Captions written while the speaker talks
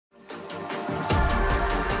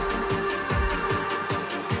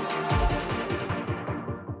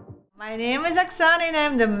My name is Oksana and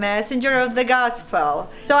I'm the messenger of the gospel.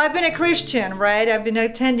 So I've been a Christian, right? I've been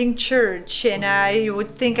attending church and you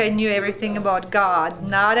would think I knew everything about God.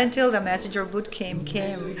 Not until the messenger boot camp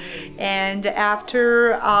came. And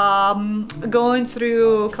after going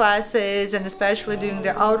through classes and especially doing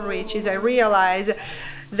the outreaches, I realized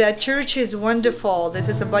that church is wonderful. This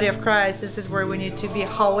is the body of Christ. This is where we need to be.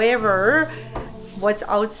 However, what's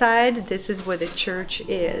outside, this is where the church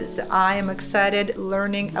is. I am excited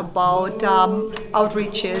learning about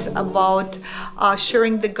outreaches, about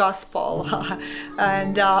sharing the gospel.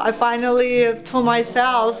 And I finally, for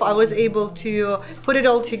myself, I was able to put it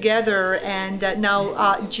all together. And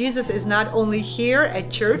now Jesus is not only here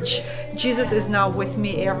at church, Jesus is now with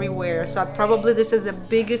me everywhere. So probably this is the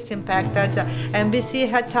biggest impact that MBC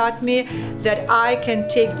had taught me, that I can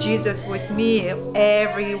take Jesus with me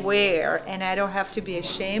everywhere. And I don't have to be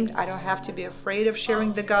ashamed. I don't have to be afraid of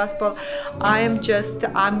sharing the gospel. I'm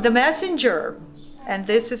the messenger. And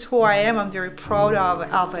this is who I am. I'm very proud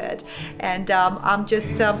of it. And I'm just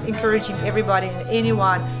encouraging everybody and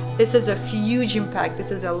anyone. This is a huge impact.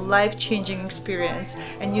 This is a life-changing experience.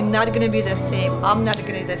 And you're not going to be the same. I'm not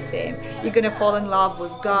going to be the same. You're going to fall in love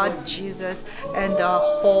with God, Jesus, and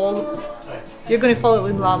you're going to fall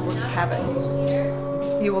in love with heaven.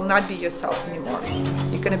 You will not be yourself anymore.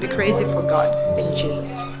 You're going to be crazy for God and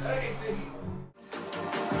Jesus.